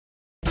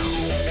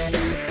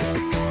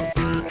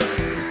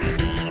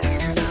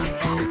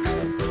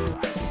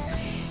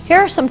Here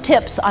are some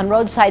tips on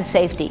roadside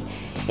safety.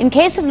 In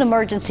case of an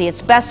emergency,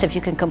 it's best if you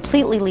can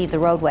completely leave the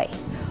roadway.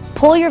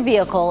 Pull your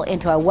vehicle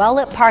into a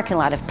well-lit parking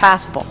lot if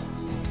possible.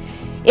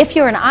 If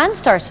you're an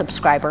OnStar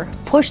subscriber,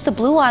 push the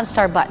blue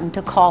OnStar button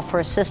to call for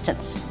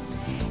assistance.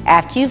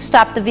 After you've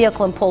stopped the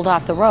vehicle and pulled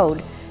off the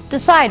road,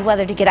 decide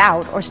whether to get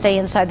out or stay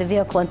inside the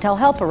vehicle until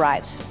help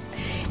arrives.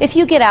 If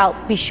you get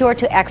out, be sure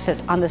to exit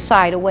on the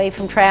side away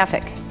from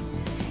traffic.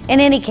 In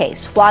any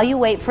case, while you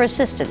wait for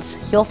assistance,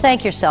 you'll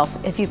thank yourself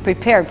if you've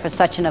prepared for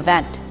such an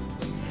event.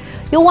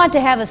 You'll want to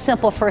have a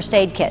simple first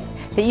aid kit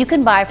that you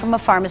can buy from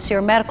a pharmacy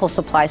or medical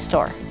supply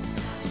store.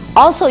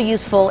 Also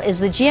useful is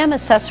the GM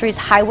Accessories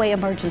Highway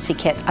Emergency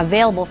Kit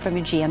available from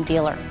your GM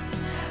dealer.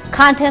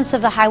 Contents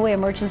of the Highway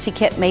Emergency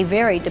Kit may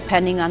vary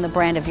depending on the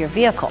brand of your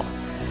vehicle.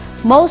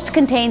 Most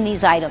contain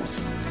these items: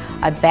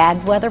 a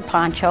bad weather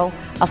poncho,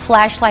 a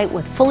flashlight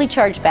with fully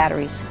charged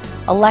batteries,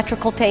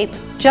 electrical tape,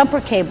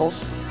 jumper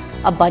cables,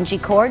 a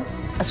bungee cord,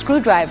 a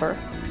screwdriver,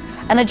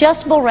 an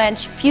adjustable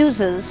wrench,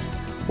 fuses,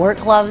 work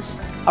gloves,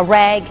 a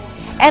rag,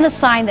 and a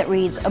sign that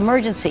reads,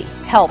 "Emergency,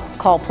 help,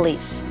 call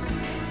police."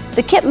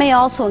 The kit may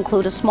also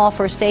include a small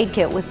first aid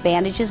kit with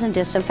bandages and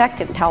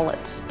disinfectant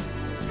towelettes.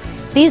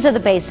 These are the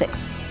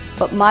basics,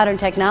 but modern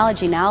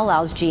technology now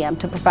allows GM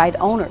to provide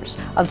owners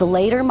of the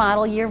later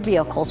model year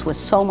vehicles with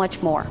so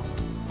much more.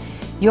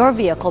 Your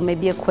vehicle may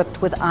be equipped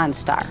with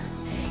OnStar.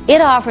 It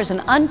offers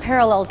an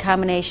unparalleled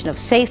combination of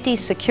safety,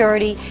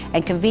 security,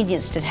 and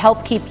convenience to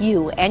help keep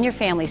you and your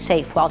family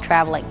safe while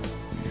traveling.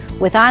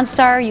 With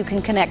OnStar, you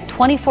can connect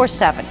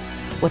 24/7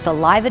 with a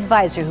live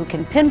advisor who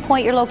can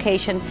pinpoint your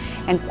location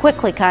and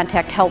quickly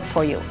contact help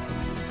for you.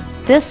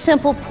 This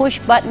simple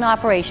push-button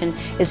operation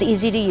is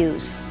easy to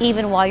use,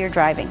 even while you're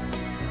driving.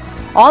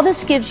 All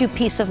this gives you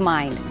peace of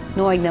mind,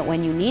 knowing that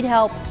when you need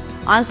help,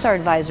 OnStar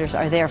advisors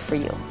are there for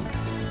you.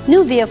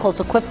 New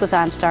vehicles equipped with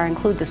OnStar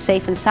include the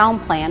Safe and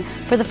Sound plan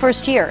for the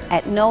first year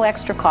at no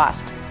extra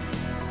cost.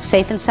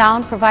 Safe and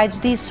Sound provides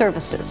these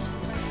services.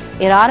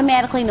 It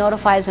automatically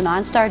notifies an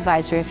OnStar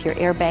advisor if your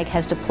airbag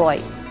has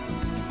deployed.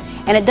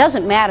 And it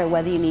doesn't matter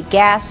whether you need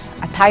gas,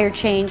 a tire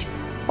change,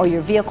 or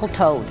your vehicle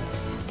towed.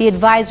 The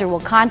advisor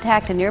will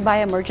contact a nearby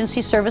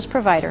emergency service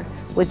provider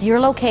with your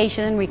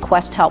location and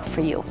request help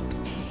for you.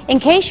 In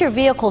case your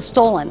vehicle is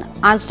stolen,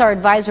 OnStar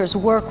advisors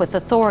work with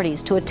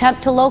authorities to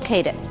attempt to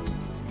locate it.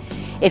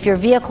 If your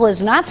vehicle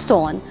is not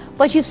stolen,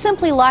 but you've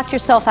simply locked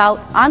yourself out,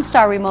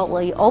 OnStar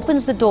remotely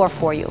opens the door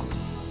for you.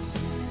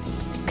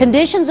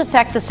 Conditions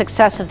affect the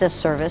success of this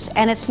service,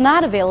 and it's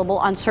not available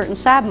on certain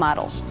Saab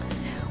models.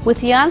 With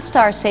the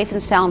OnStar Safe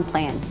and Sound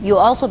plan, you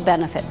also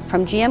benefit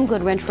from GM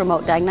Goodwrench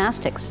Remote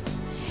Diagnostics.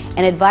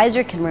 An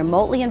advisor can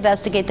remotely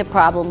investigate the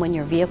problem when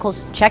your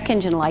vehicle's check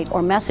engine light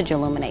or message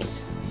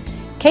illuminates.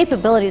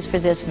 Capabilities for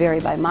this vary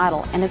by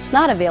model, and it's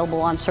not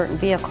available on certain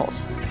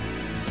vehicles.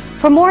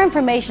 For more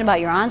information about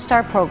your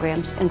OnStar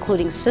programs,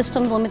 including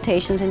system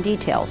limitations and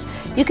details,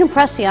 you can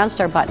press the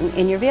OnStar button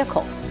in your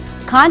vehicle.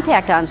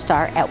 Contact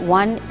OnStar at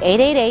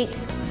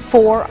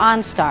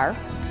 1-888-4OnStar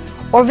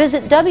or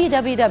visit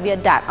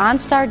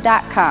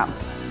www.onstar.com.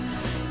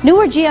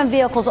 Newer GM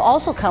vehicles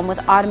also come with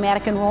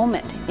automatic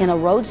enrollment in a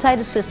roadside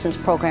assistance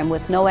program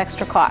with no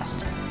extra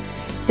cost.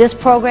 This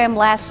program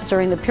lasts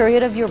during the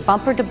period of your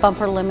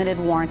bumper-to-bumper limited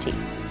warranty.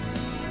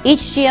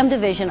 Each GM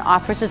division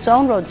offers its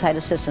own roadside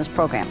assistance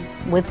program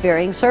with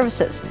varying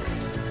services.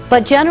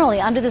 But generally,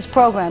 under this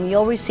program,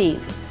 you'll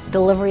receive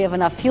delivery of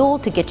enough fuel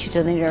to get you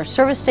to the nearest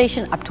service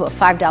station up to a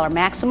 $5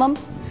 maximum,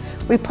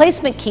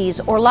 replacement keys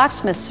or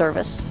locksmith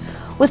service,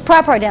 with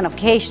proper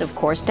identification, of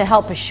course, to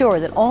help assure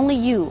that only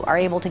you are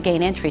able to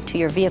gain entry to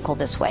your vehicle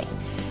this way.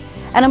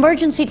 An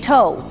emergency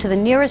tow to the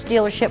nearest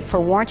dealership for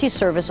warranty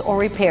service or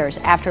repairs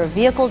after a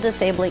vehicle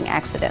disabling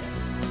accident.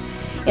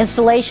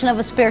 Installation of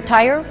a spare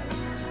tire,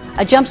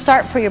 a jump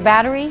start for your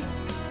battery,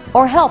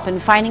 or help in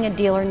finding a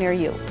dealer near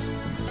you.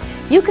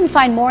 You can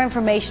find more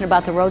information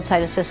about the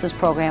Roadside Assistance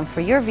Program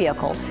for your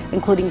vehicle,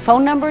 including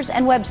phone numbers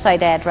and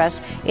website address,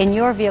 in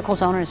your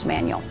vehicle's owner's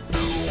manual.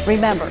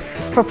 Remember,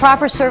 for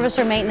proper service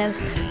or maintenance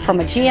from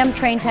a GM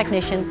trained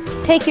technician,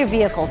 take your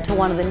vehicle to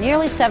one of the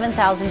nearly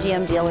 7,000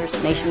 GM dealers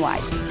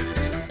nationwide.